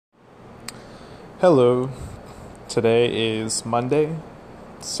Hello, today is Monday,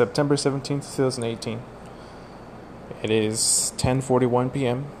 September 17th, 2018. It is 10:41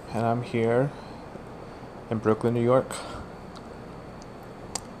 p.m. and I'm here in Brooklyn, New York.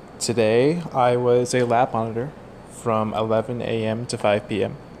 Today I was a lab monitor from 11 a.m. to 5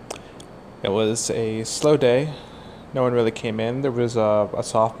 p.m. It was a slow day. No one really came in. There was a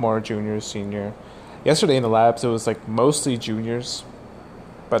sophomore, junior, senior. Yesterday in the labs it was like mostly juniors,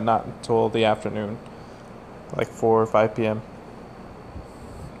 but not until the afternoon, like 4 or 5 p.m.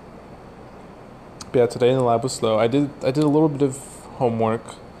 But yeah, today in the lab was slow. I did a little bit of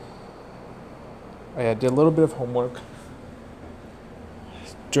homework. I did a little bit of homework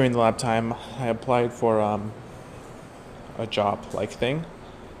during the lab time. I applied for a job like thing,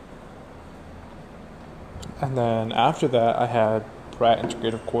 and then after that, I had Pratt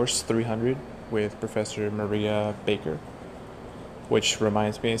Integrative Course 300 with Professor Maria Baker, which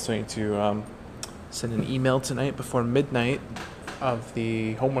reminds me I still need to send an email tonight before midnight of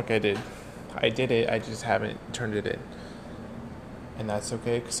the homework I did. I did it, I just haven't turned it in. And that's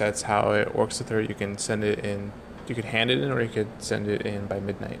okay, because that's how it works with her. You can send it in, you could hand it in, or you could send it in by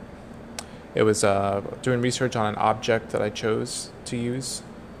midnight. It was doing research on an object that I chose to use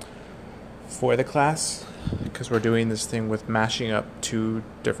for the class, because we're doing this thing with mashing up two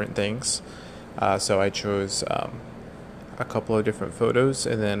different things. So I chose a couple of different photos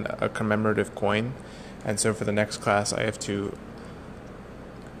and then a commemorative coin. And so for the next class, I have to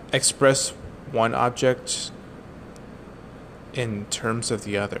express one object in terms of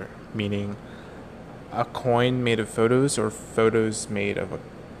the other, meaning a coin made of photos or photos made of a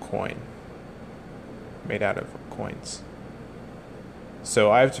coin, made out of coins. So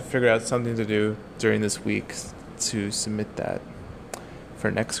I have to figure out something to do during this week to submit that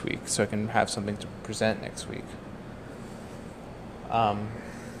for next week so I can have something to present next week.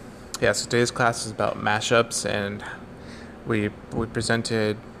 So today's class is about mashups, and we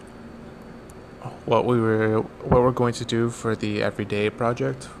presented what we're going to do for the everyday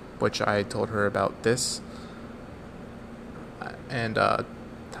project, which I told her about this, and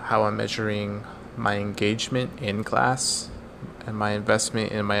how I'm measuring my engagement in class and my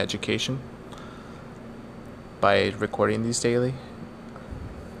investment in my education by recording these daily.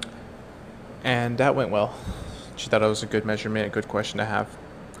 And that went well. She thought it was a good measurement, a good question to have.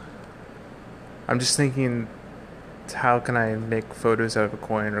 I'm just thinking, how can I make photos out of a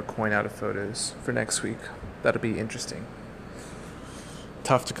coin or coin out of photos for next week? That'll be interesting.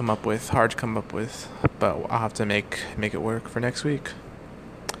 Tough to come up with, hard to come up with, but I'll have to make it work for next week.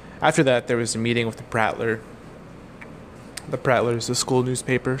 After that, there was a meeting with the Prattler. The Prattler is a school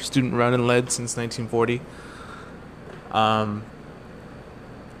newspaper, student-run and led since 1940.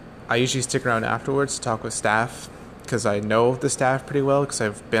 I usually stick around afterwards to talk with staff, because I know the staff pretty well, because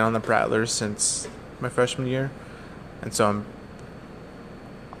I've been on the Prattler since my freshman year. And so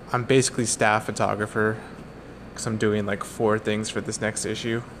I'm basically staff photographer, because I'm doing like 4 things for this next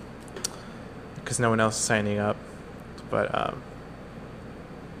issue, because no one else is signing up. But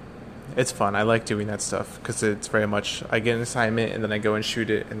it's fun. I like doing that stuff, because it's very much, I get an assignment and then I go and shoot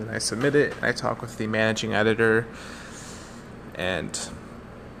it and then I submit it and I talk with the managing editor, and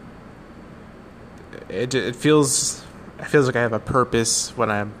it feels like I have a purpose when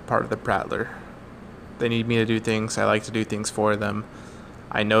I'm part of the Prattler. They need me to do things. I like to do things for them.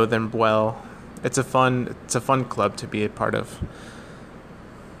 I know them well. It's a fun club to be a part of.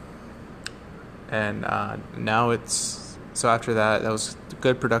 And now so after that was a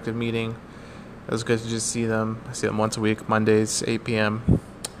good, productive meeting. It was good to just see them. I see them once a week, Mondays, 8 p.m.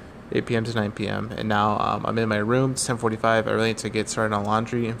 to 9 p.m. And now I'm in my room. It's 10:45. I really need to get started on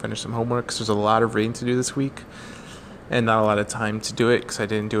laundry and finish some homework, because there's a lot of reading to do this week and not a lot of time to do it, because I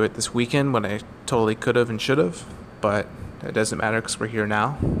didn't do it this weekend when I totally could have and should have. But it doesn't matter, because we're here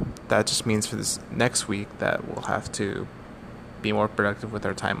now. That just means for this next week that we'll have to be more productive with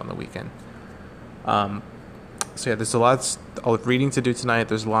our time on the weekend. There's a lot of reading to do tonight.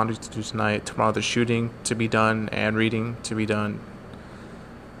 There's laundry to do tonight. Tomorrow there's shooting to be done and reading to be done.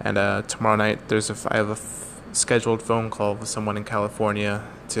 And tomorrow night I have a scheduled phone call with someone in California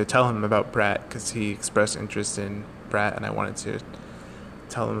to tell him about Pratt, because he expressed interest in Pratt, and I wanted to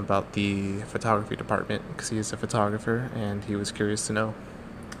tell him about the photography department, because he is a photographer and he was curious to know.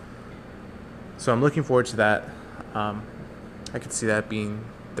 So I'm looking forward to that. I could see that being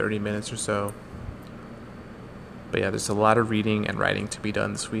 30 minutes or so. But yeah, there's a lot of reading and writing to be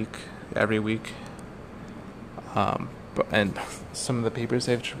done this week, every week. And some of the papers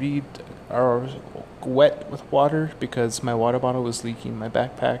I have to read are wet with water, because my water bottle was leaking in my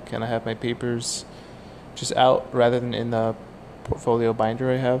backpack, and I have my papers just out rather than in the portfolio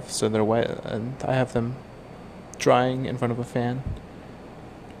binder I have, so they're wet, and I have them drying in front of a fan.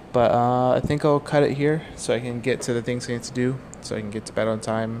 But I think I'll cut it here so I can get to the things I need to do, so I can get to bed on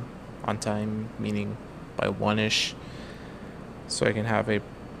time. On time, meaning by 1-ish, so I can have a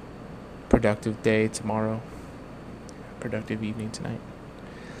productive day tomorrow, productive evening tonight.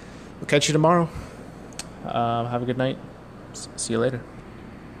 We'll catch you tomorrow. Have a good night. See you later.